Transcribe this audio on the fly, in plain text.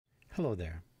Hello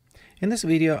there. In this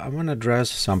video, I want to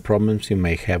address some problems you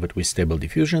may have with Stable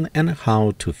Diffusion and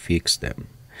how to fix them.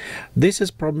 This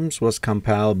problems was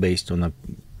compiled based on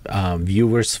a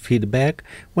viewer's feedback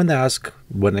when they ask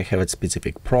when they have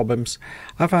specific problems.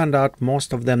 I found out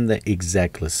most of them they're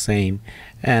exactly the same,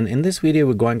 and in this video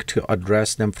we're going to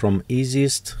address them from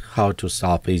easiest, how to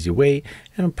solve easy way,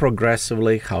 and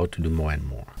progressively how to do more and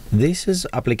more. This is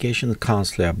application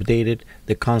constantly updated,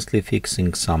 they're constantly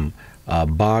fixing some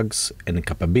bugs and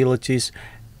capabilities,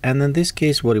 and in this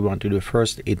case what you want to do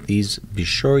first is be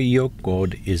sure your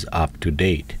code is up to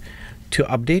date. To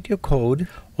update your code,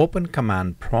 open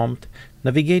command prompt,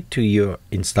 navigate to your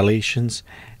installations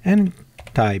and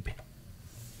type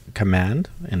command.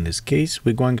 In this case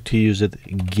we're going to use it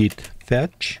git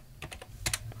fetch,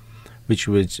 which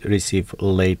will receive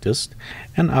latest,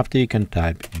 and after you can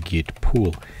type git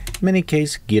pull. In many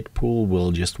cases git pull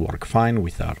will just work fine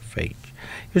without fetch.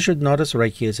 You should notice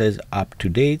right here it says up to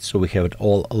date, so we have it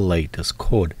all latest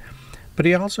code. But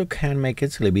you also can make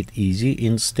it a little bit easy.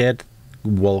 Instead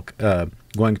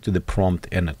going to the prompt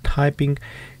and typing,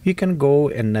 you can go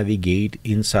and navigate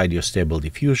inside your Stable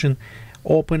Diffusion,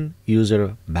 open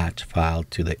user.bat file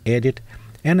to the edit,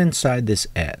 and inside this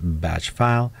batch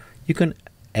file you can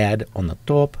add on the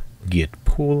top git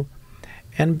pull,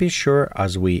 and be sure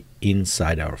as we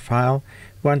inside our file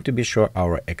we want to be sure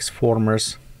our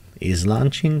xformers is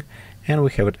launching and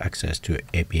we have access to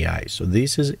API. So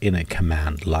this is in a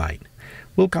command line.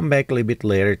 We'll come back a little bit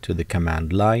later to the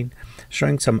command line,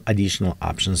 showing some additional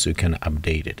options you can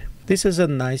update it. This is a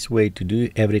nice way to do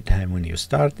every time when you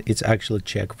start. It's actually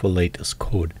check for latest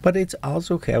code, but it's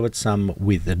also have some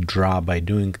withdraw by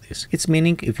doing this. It's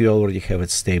meaning if you already have a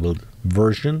stable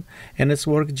version and it's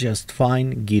worked just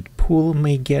fine, git pull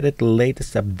may get it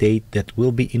latest update that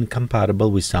will be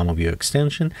incompatible with some of your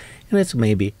extension, and it's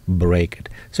maybe break it.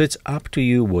 So it's up to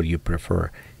you what you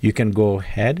prefer. You can go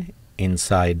ahead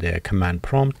inside the command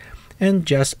prompt and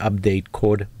just update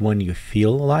code when you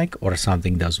feel like or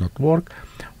something does not work,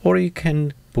 or you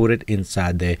can put it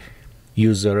inside the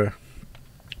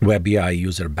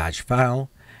webui-user.bat file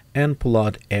and pull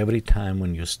out every time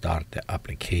when you start the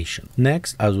application.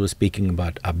 Next, as we're speaking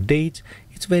about updates,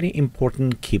 it's very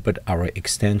important keep our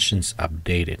extensions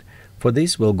updated. For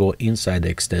this, we'll go inside the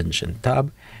extension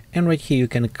tab, and right here you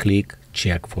can click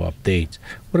check for updates.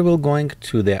 We will going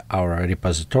to our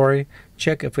repository,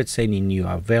 check if it's any new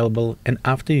available, and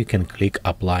after you can click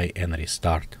apply and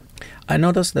restart. I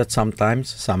noticed that sometimes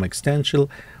some extension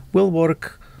will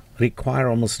require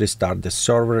almost restart the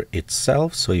server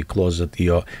itself, so you close it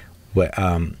your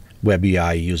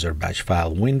webui-user.bat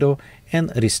file window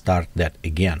and restart that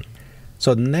again.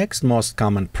 So the next most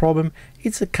common problem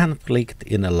is a conflict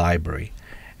in a library.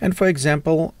 And for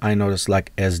example, I noticed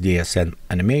like SDSN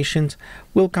animations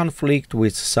will conflict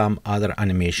with some other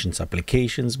animations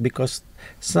applications because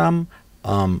some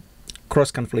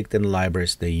cross-conflict in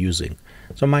libraries they're using.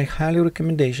 So my highly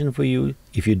recommendation for you,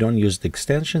 if you don't use the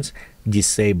extensions,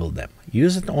 disable them.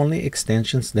 Use it only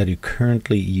extensions that you're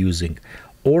currently using.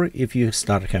 Or if you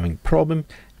start having problem,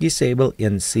 disable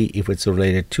and see if it's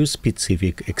related to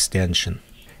specific extension.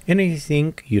 And if you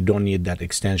think you don't need that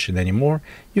extension anymore,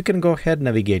 you can go ahead,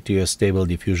 navigate to your Stable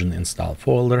Diffusion install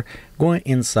folder, go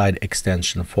inside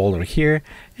extension folder here,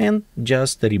 and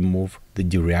just remove the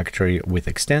directory with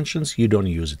extensions. You don't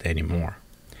use it anymore.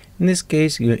 In this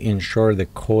case, you ensure the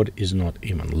code is not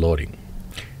even loading.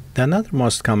 The another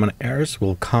most common errors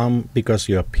will come because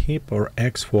your pip or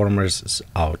xformers is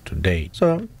out of date.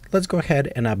 So let's go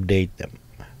ahead and update them.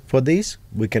 For this,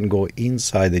 we can go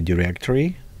inside the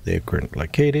directory they're currently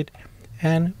located,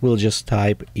 and we'll just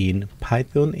type in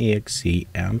python.exe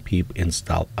and pip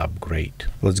install upgrade.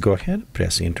 Let's go ahead,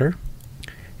 press enter,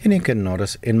 and you can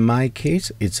notice in my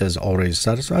case it says already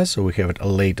satisfied, so we have it a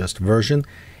latest version.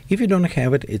 If you don't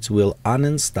have it, it will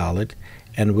uninstall it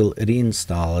and will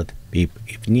reinstall it pip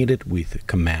if needed with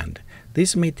command.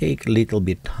 This may take a little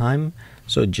bit time,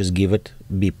 so just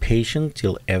be patient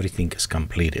till everything is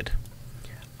completed.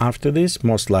 After this,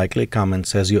 most likely comment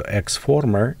says your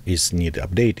xformer is need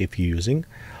update if you're using.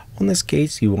 On this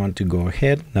case, you want to go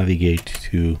ahead, navigate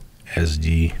to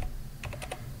SD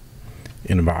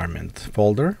environment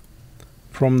folder.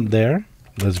 From there,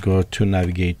 let's go to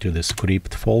navigate to the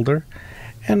script folder.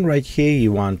 And right here,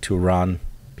 you want to run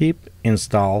pip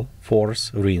install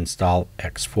force-reinstall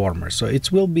xformers. So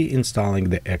it will be installing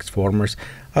the xformers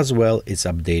as well as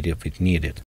update if it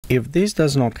needed. If this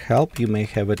does not help, you may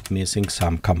have it missing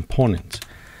some components.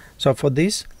 So for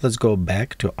this, let's go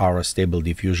back to our Stable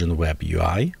Diffusion web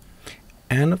UI,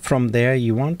 and from there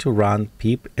you want to run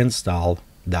pip install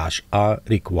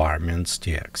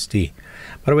 -requirements.txt.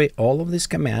 By the way, all of these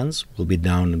commands will be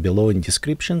down below in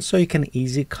description, so you can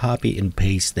easily copy and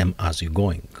paste them as you're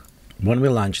going. When we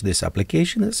launch this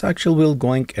application, it's actually will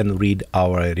going and read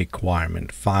our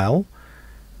requirement file.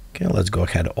 Okay, let's go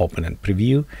ahead, open and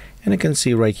preview, and you can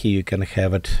see right here you can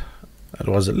have it. It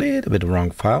was a little bit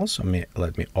wrong file, so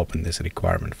let me open this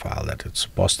requirement file that it's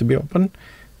supposed to be open,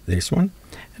 this one,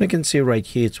 and you can see right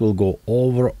here it will go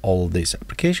over all this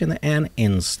application and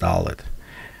install it.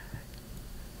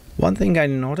 One thing I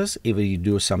notice, if you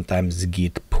do sometimes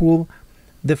git pull,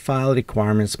 the file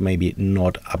requirements may be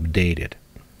not updated.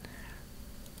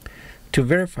 To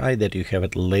verify that you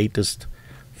have the latest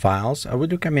files, I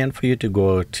would recommend for you to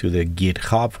go to the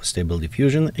GitHub for Stable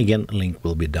Diffusion. Again, link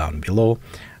will be down below.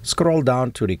 Scroll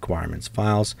down to requirements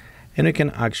files, and you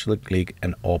can actually click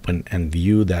and open and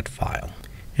view that file.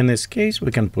 In this case,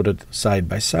 we can put it side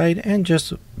by side and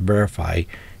just verify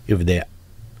if they're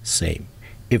same.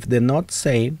 If they're not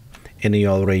same and you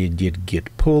already did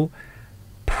git pull,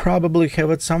 probably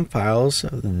have some files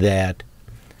that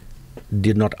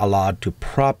did not allow to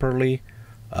properly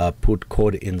put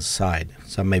code inside.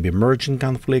 Some maybe merging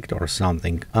conflict or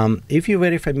something. If you're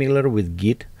very familiar with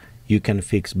Git, you can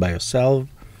fix by yourself.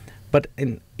 But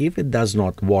if it does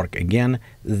not work again,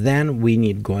 then we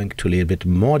need going to a little bit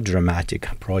more dramatic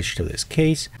approach to this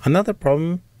case. Another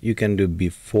problem you can do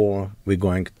before we're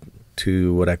going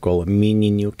to what I call mini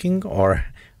nuking or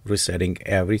resetting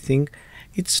everything,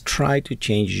 it's try to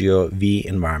change your V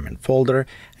environment folder,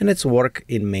 and it's work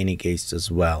in many cases as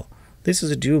well. This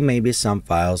is due maybe some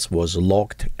files was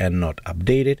locked and not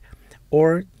updated,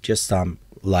 or just some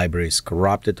libraries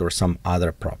corrupted or some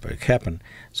other problem happened.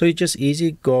 So you just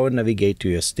easy go and navigate to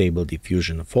your Stable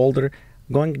Diffusion folder,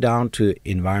 going down to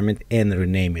environment and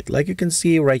rename it. Like you can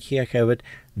see right here, I have it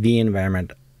V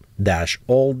environment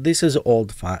 -old. This is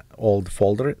old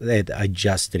folder that I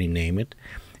just rename it.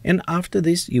 And after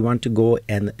this, you want to go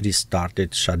and restart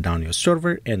it, shut down your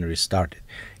server and restart it.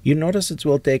 You notice it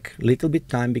will take a little bit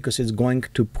time because it's going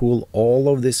to pull all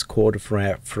of this code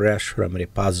fresh from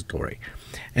repository.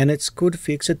 And it could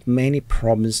fix it many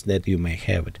problems that you may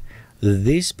have it.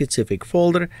 This specific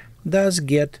folder does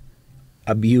get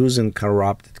abused and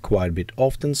corrupted quite a bit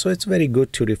often, so it's very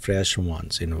good to refresh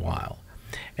once in a while.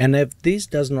 And if this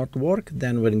does not work,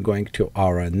 then we're going to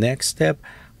our next step,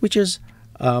 which is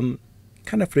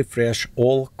kind of refresh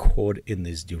all code in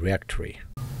this directory.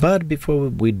 But before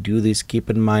we do this, keep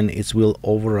in mind it will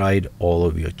override all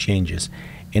of your changes.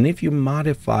 And if you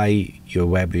modify your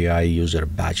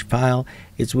webui-user.bat file,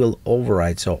 it will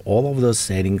override, so all of those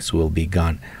settings will be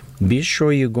gone. Be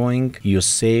sure you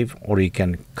save, or you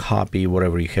can copy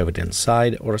whatever you have it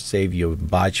inside, or save your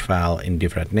batch file in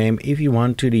different name if you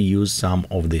want to reuse some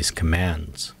of these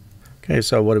commands. Okay,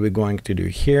 so what are we going to do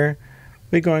here?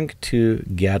 We're going to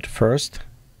get first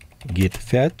git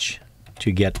fetch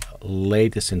to get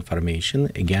latest information.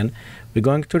 Again, we're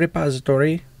going to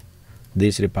repository,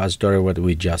 this repository what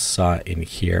we just saw in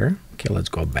here. Okay, let's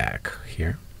go back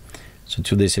here. So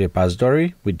to this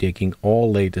repository, we're taking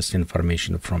all latest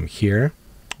information from here.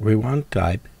 We want to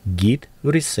type git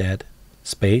reset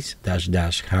space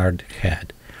 -- hard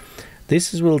head.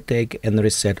 This will take and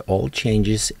reset all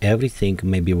changes, everything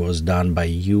maybe was done by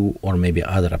you or maybe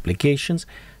other applications,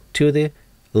 to the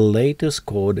latest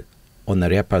code on the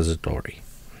repository.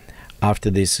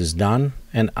 After this is done,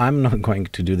 and I'm not going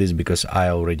to do this because I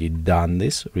already done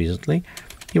this recently,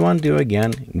 you want to do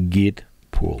again git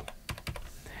pull.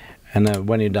 And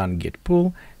when you're done git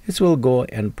pull, it will go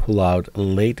and pull out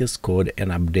latest code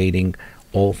and updating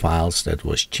all files that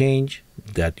was changed,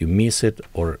 that you miss it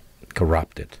or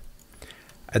corrupted.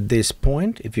 At this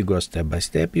point, if you go step by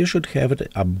step, you should have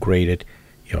it upgraded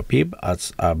your pip,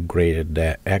 as upgraded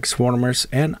the xformers,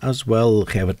 and as well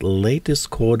have it latest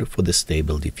code for the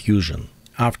Stable Diffusion.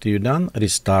 After you're done,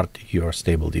 restart your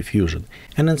Stable Diffusion.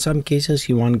 And in some cases,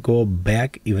 you want to go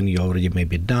back, even you already may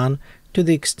be done, to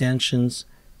the extensions,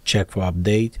 check for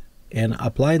update, and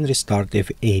apply and restart if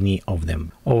any of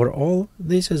them. Overall,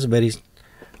 this is very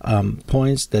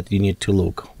points that you need to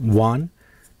look. One,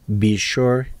 be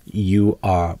sure you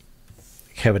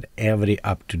have it every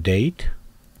up to date,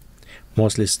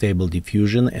 mostly Stable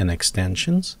Diffusion and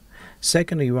extensions.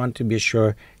 Second, you want to be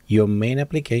sure your main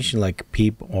application like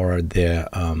pip or the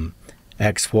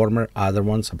xformer, other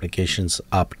ones, applications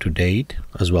up to date,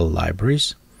 as well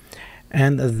libraries.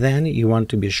 And then you want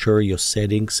to be sure your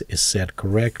settings is set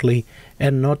correctly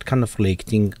and not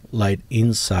conflicting like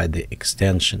inside the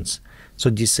extensions. So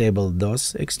disable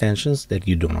those extensions that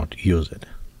you do not use it.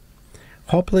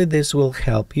 Hopefully this will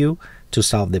help you to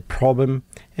solve the problem,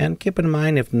 and keep in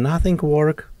mind if nothing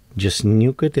works, just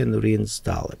nuke it and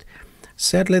reinstall it.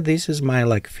 Sadly, this is my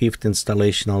like 5th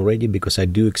installation already, because I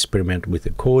do experiment with the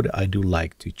code. I do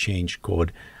like to change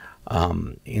code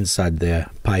inside the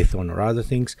Python or other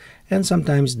things, and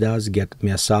sometimes does get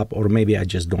messed up, or maybe I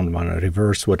just don't want to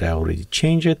reverse what I already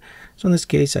changed it. So in this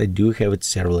case, I do have it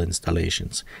several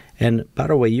installations. And by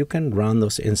the way, you can run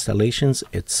those installations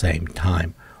at the same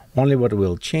time. Only what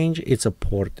will change, it's a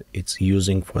port it's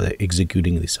using for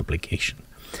executing this application.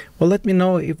 Well, let me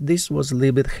know if this was a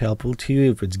little bit helpful to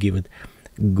you, if it's given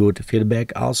good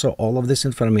feedback. Also, all of this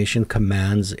information,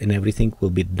 commands and everything will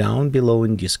be down below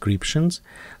in descriptions.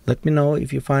 Let me know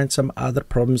if you find some other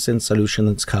problems and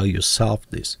solutions, how you solve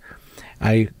this.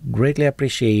 I greatly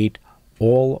appreciate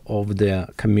all of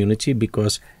the community,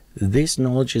 because this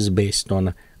knowledge is based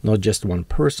on not just one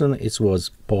person. It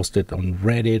was posted on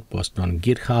Reddit, posted on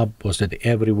GitHub, posted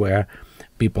everywhere.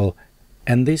 People,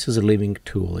 and this is a living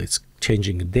tool. It's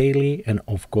changing daily, and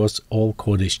of course all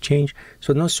code is changed,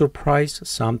 so no surprise,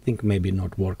 something maybe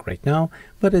not work right now,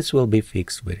 but it will be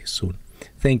fixed very soon.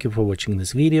 Thank you for watching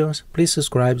these videos. Please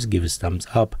subscribe, give us thumbs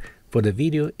up for the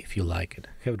video if you like it.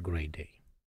 Have a great day.